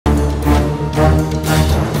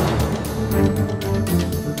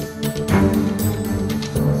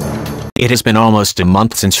It has been almost a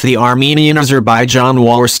month since the Armenian-Azerbaijan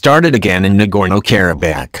War started again in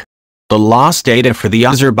Nagorno-Karabakh. The lost data for the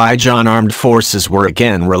Azerbaijani Armed Forces were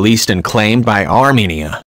again released and claimed by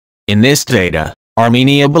Armenia. In this data,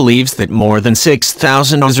 Armenia believes that more than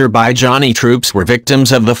 6,000 Azerbaijani troops were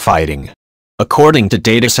victims of the fighting. According to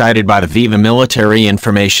data cited by the VIVA Military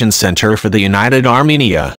Information Center for the United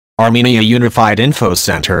Armenia, Armenia Unified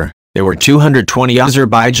Infocenter, there were 220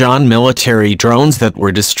 Azerbaijan military drones that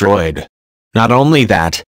were destroyed. Not only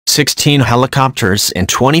that, 16 helicopters and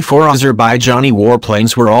 24 Azerbaijani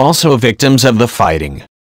warplanes were also victims of the fighting.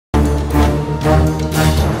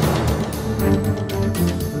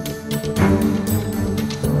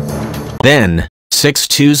 Then, 6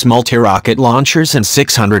 TU's multi-rocket launchers and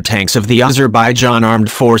 600 tanks of the Azerbaijani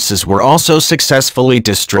Armed Forces were also successfully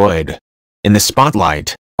destroyed. In the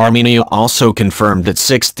spotlight, Armenia also confirmed that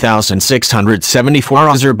 6,674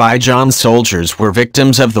 Azerbaijan soldiers were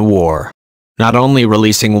victims of the war. Not only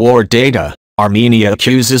releasing war data, Armenia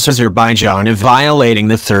accuses Azerbaijan of violating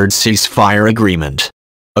the third ceasefire agreement.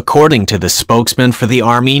 According to the spokesman for the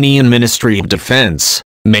Armenian Ministry of Defense,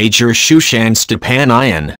 Major Shushan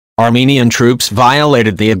Stepanayan, Armenian troops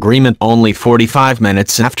violated the agreement only 45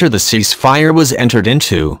 minutes after the ceasefire was entered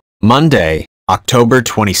into, Monday, October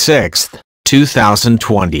 26,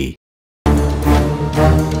 2020.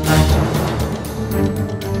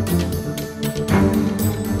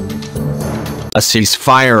 A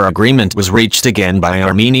ceasefire agreement was reached again by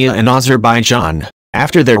Armenia and Azerbaijan,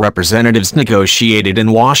 after their representatives negotiated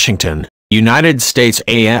in Washington, United States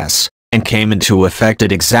AS, and came into effect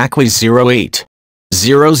at exactly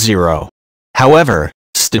 08:00. However,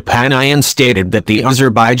 Stepanayan stated that the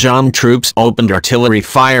Azerbaijan troops opened artillery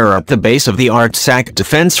fire at the base of the Artsakh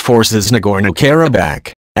Defense Forces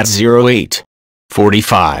Nagorno-Karabakh, at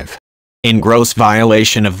 08:45. In gross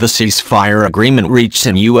violation of the ceasefire agreement reached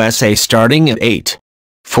in USA starting at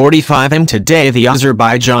 8:45 am today. The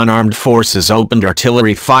Azerbaijan Armed Forces opened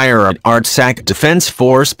artillery fire at Artsakh Defense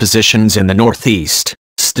Force positions in the northeast,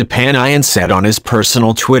 Stepanayan said on his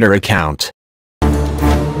personal Twitter account.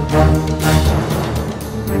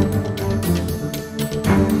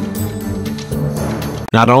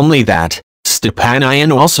 Not only that,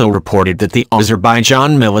 Stepanayan also reported that the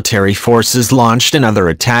Azerbaijan military forces launched another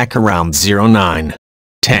attack around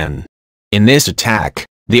 09:10. In this attack,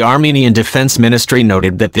 the Armenian Defense Ministry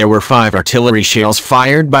noted that there were 5 artillery shells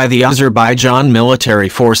fired by the Azerbaijan military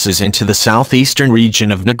forces into the southeastern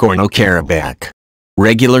region of Nagorno-Karabakh.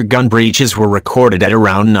 Regular gun breaches were recorded at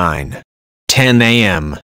around 9:10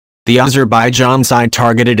 am. The Azerbaijan side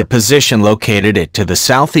targeted a position located to the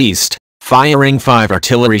southeast, firing 5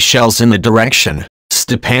 artillery shells in the direction,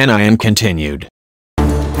 Stepanayan continued.